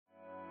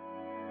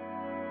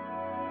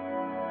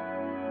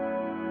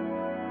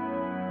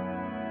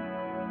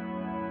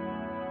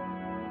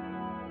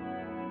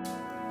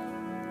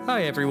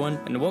Hi, everyone,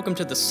 and welcome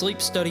to the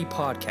Sleep Study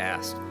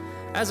Podcast.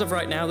 As of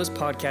right now, this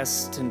podcast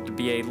is intended to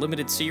be a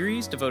limited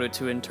series devoted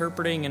to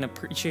interpreting and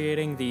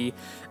appreciating the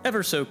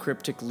ever so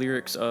cryptic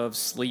lyrics of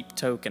Sleep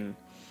Token.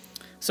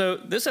 So,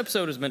 this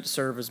episode is meant to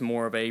serve as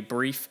more of a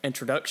brief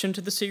introduction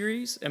to the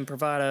series and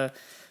provide a,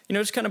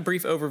 just kind of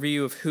brief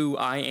overview of who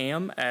I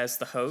am as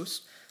the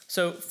host.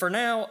 So, for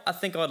now, I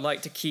think I'd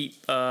like to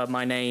keep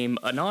my name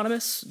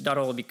anonymous, not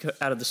only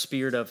out of the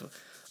spirit of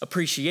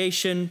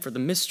appreciation for the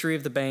mystery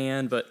of the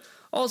band, but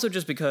also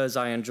just because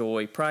I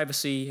enjoy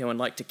privacy and would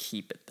like to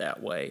keep it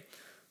that way.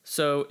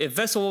 So if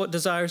Vessel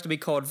desires to be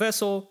called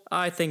Vessel,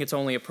 I think it's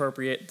only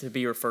appropriate to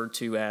be referred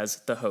to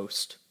as the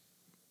host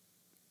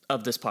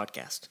of this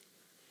podcast.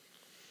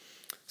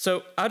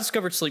 So I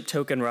discovered Sleep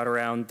Token right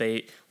around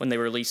when they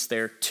released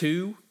their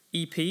 2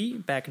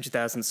 EP back in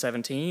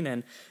 2017,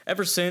 and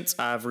ever since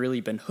I've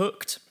really been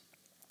hooked.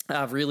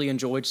 I've really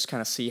enjoyed just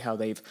kind of see how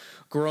they've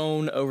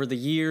grown over the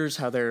years,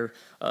 how their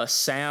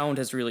sound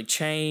has really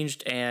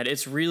changed, and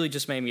it's really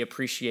just made me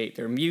appreciate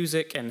their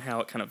music and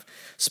how it kind of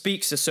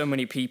speaks to so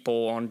many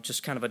people on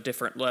just kind of a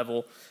different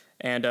level.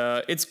 And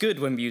it's good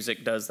when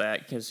music does that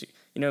because,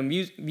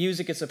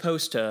 music is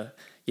supposed to,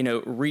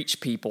 reach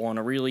people on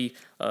a really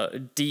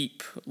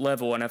deep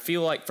level. And I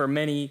feel like for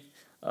many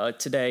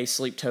today,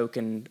 Sleep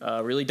Token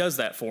really does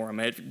that for them.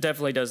 It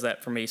definitely does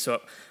that for me.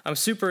 So I'm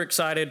super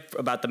excited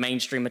about the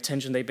mainstream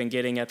attention they've been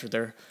getting after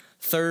their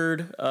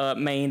third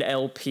main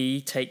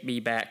LP, Take Me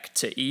Back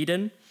to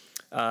Eden.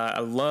 I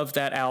love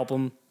that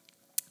album.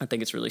 I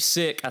think it's really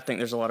sick. I think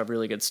there's a lot of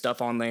really good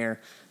stuff on there.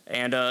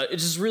 And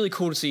it's just really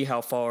cool to see how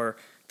far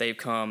they've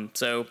come.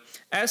 So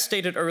as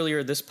stated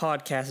earlier, this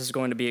podcast is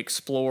going to be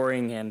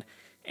exploring and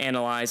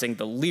analyzing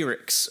the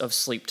lyrics of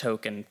Sleep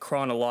Token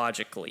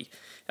chronologically.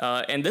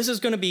 And this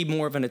is going to be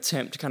more of an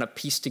attempt to kind of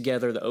piece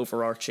together the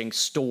overarching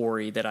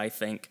story that I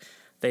think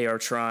they are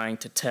trying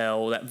to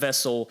tell, that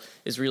Vessel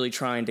is really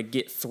trying to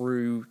get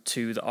through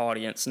to the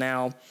audience.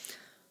 Now,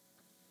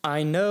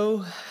 I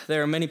know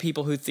there are many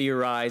people who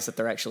theorize that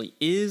there actually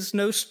is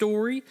no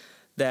story,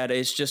 that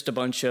it's just a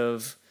bunch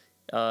of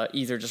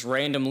either just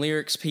random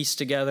lyrics pieced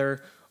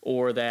together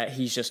or that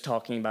he's just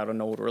talking about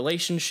an old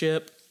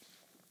relationship.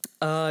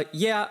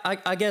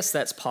 I guess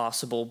that's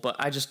possible, but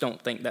I just don't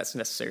think that's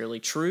necessarily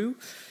true.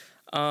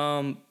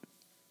 I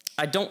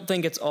don't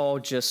think it's all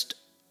just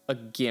a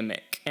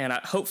gimmick, and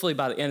hopefully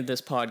by the end of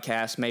this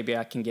podcast, maybe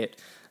I can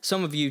get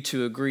some of you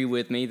to agree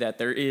with me that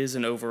there is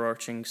an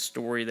overarching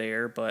story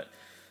there, but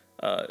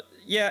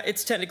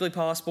it's technically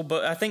possible,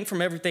 but I think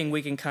from everything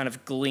we can kind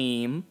of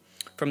glean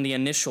from the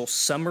initial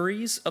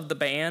summaries of the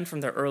band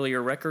from their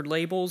earlier record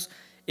labels,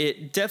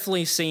 it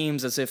definitely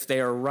seems as if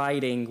they are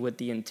writing with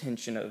the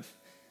intention of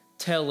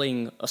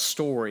telling a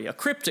story, a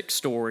cryptic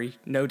story,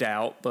 no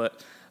doubt,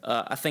 but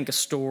I think a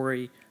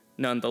story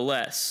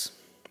nonetheless.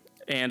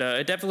 And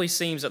it definitely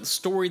seems that the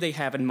story they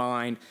have in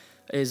mind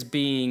is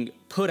being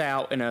put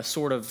out in a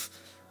sort of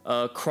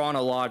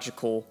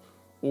chronological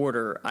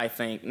order, I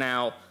think.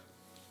 Now,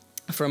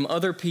 from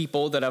other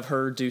people that I've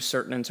heard do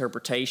certain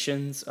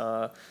interpretations,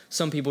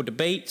 some people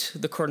debate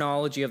the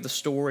chronology of the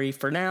story.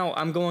 For now,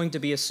 I'm going to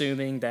be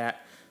assuming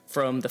that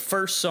from the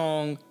first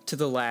song to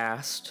the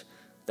last,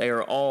 they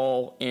are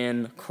all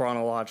in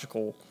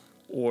chronological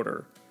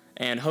order.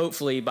 And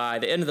hopefully by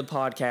the end of the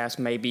podcast,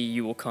 maybe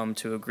you will come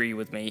to agree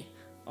with me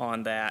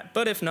on that.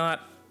 But if not,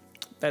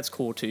 that's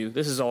cool too.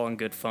 This is all in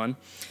good fun.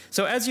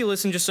 So as you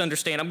listen, just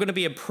understand, I'm going to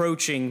be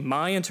approaching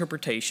my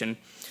interpretation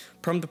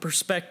from the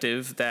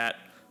perspective that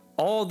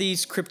all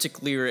these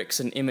cryptic lyrics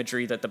and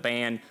imagery that the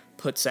band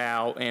puts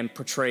out and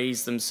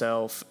portrays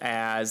themselves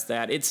as,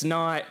 that it's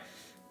not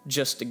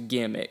just a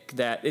gimmick,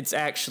 that it's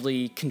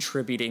actually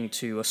contributing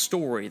to a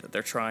story that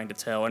they're trying to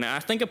tell. And I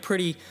think a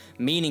pretty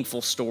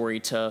meaningful story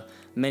to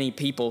many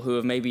people who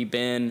have maybe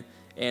been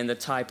in the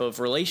type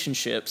of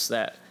relationships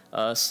that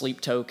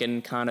Sleep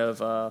Token kind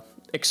of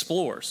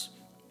explores.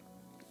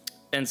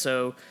 And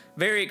so,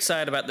 very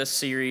excited about this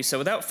series. So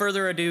without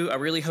further ado, I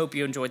really hope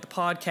you enjoyed the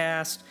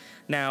podcast.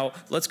 Now,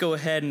 let's go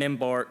ahead and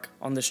embark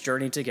on this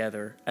journey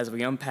together as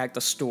we unpack the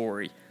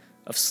story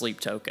of Sleep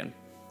Token.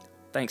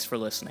 Thanks for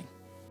listening.